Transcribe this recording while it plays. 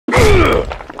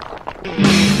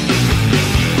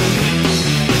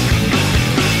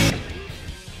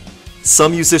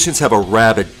Some musicians have a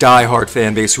rabid, die-hard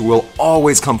fan base who will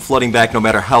always come flooding back no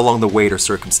matter how long the wait or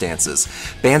circumstances.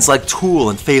 Bands like Tool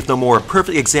and Faith No More are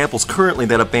perfect examples currently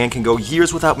that a band can go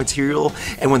years without material,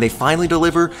 and when they finally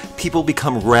deliver, people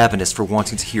become ravenous for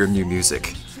wanting to hear new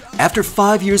music. After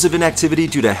 5 years of inactivity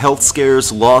due to health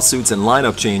scares, lawsuits, and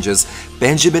lineup changes,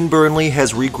 Benjamin Burnley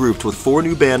has regrouped with 4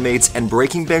 new bandmates, and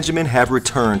Breaking Benjamin have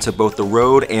returned to both the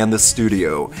road and the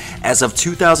studio. As of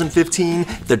 2015,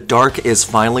 the dark is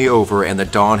finally over and the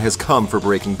dawn has come for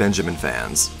Breaking Benjamin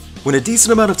fans. When a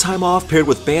decent amount of time off paired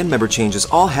with band member changes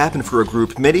all happen for a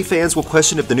group, many fans will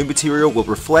question if the new material will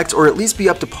reflect or at least be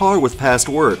up to par with past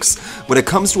works. When it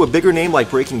comes to a bigger name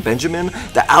like Breaking Benjamin,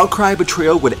 the outcry of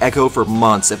betrayal would echo for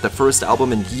months if the first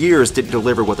album in years didn't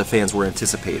deliver what the fans were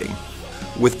anticipating.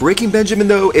 With Breaking Benjamin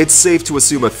though, it's safe to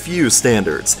assume a few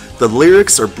standards. The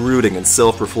lyrics are brooding and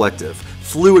self-reflective.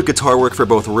 Fluid guitar work for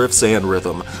both riffs and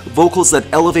rhythm, vocals that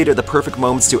elevated the perfect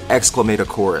moments to exclamate a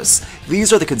chorus.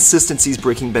 These are the consistencies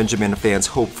Breaking Benjamin fans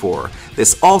hope for.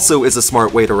 This also is a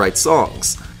smart way to write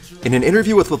songs. In an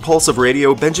interview with Repulsive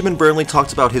Radio, Benjamin Burnley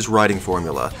talked about his writing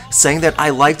formula, saying that I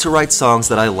like to write songs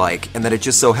that I like, and that it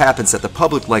just so happens that the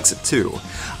public likes it too.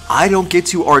 I don't get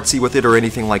too artsy with it or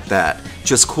anything like that.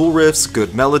 Just cool riffs,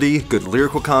 good melody, good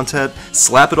lyrical content,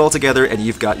 slap it all together and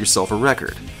you've got yourself a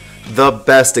record. The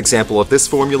best example of this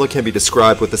formula can be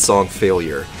described with the song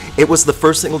Failure. It was the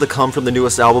first single to come from the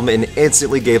newest album and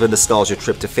instantly gave a nostalgia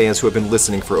trip to fans who have been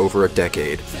listening for over a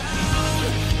decade.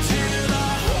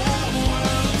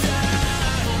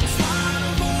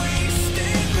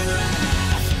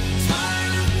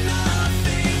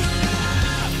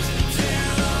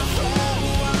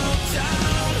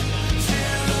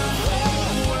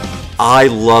 I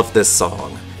love this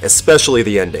song, especially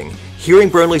the ending. Hearing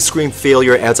Burnley scream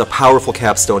failure adds a powerful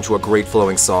capstone to a great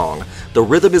flowing song. The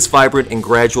rhythm is vibrant and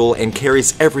gradual and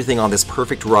carries everything on this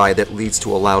perfect ride that leads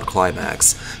to a loud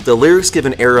climax. The lyrics give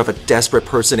an air of a desperate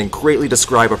person and greatly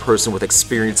describe a person with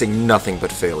experiencing nothing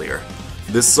but failure.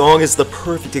 This song is the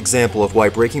perfect example of why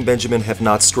Breaking Benjamin have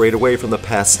not strayed away from the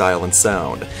past style and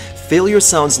sound. Failure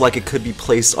sounds like it could be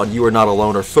placed on You Are Not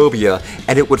Alone or Phobia,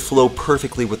 and it would flow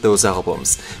perfectly with those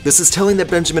albums. This is telling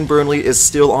that Benjamin Burnley is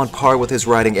still on par with his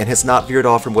writing and has not veered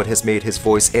off from what has made his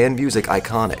voice and music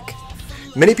iconic.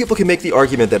 Many people can make the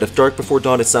argument that if Dark Before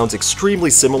Dawn it sounds extremely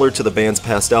similar to the band's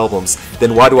past albums,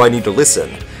 then why do I need to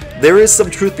listen? There is some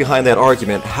truth behind that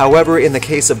argument, however, in the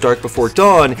case of Dark Before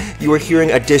Dawn, you are hearing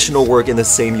additional work in the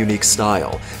same unique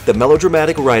style. The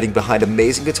melodramatic writing behind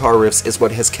amazing guitar riffs is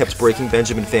what has kept Breaking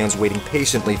Benjamin fans waiting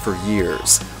patiently for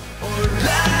years.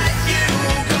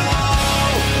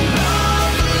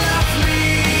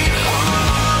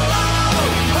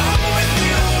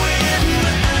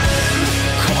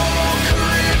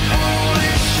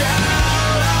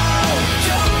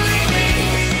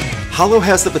 Hollow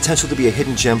has the potential to be a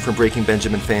hidden gem from Breaking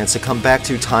Benjamin fans to come back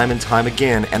to time and time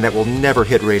again, and that will never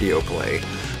hit radio play.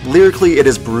 Lyrically, it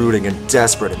is brooding and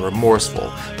desperate and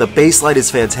remorseful. The bass line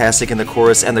is fantastic in the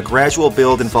chorus, and the gradual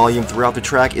build and volume throughout the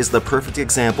track is the perfect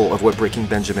example of what Breaking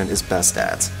Benjamin is best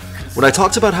at. When I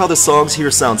talked about how the songs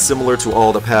here sound similar to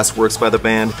all the past works by the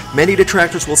band, many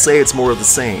detractors will say it's more of the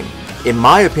same. In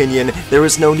my opinion, there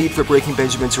is no need for Breaking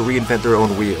Benjamin to reinvent their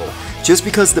own wheel. Just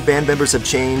because the band members have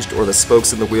changed or the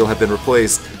spokes in the wheel have been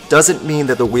replaced, doesn't mean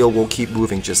that the wheel won't keep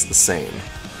moving just the same.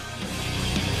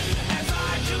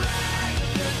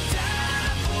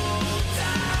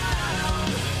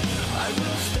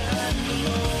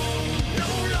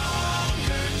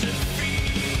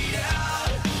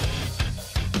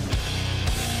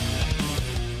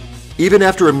 Even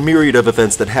after a myriad of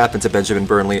events that happened to Benjamin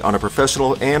Burnley on a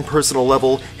professional and personal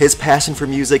level, his passion for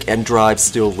music and drive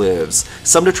still lives.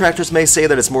 Some detractors may say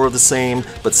that it's more of the same,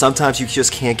 but sometimes you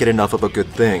just can't get enough of a good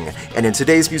thing. And in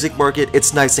today's music market,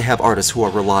 it's nice to have artists who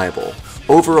are reliable.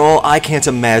 Overall, I can't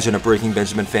imagine a Breaking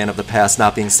Benjamin fan of the past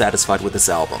not being satisfied with this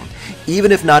album.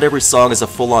 Even if not every song is a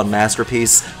full-on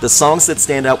masterpiece, the songs that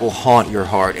stand out will haunt your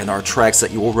heart and are tracks that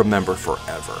you will remember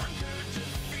forever.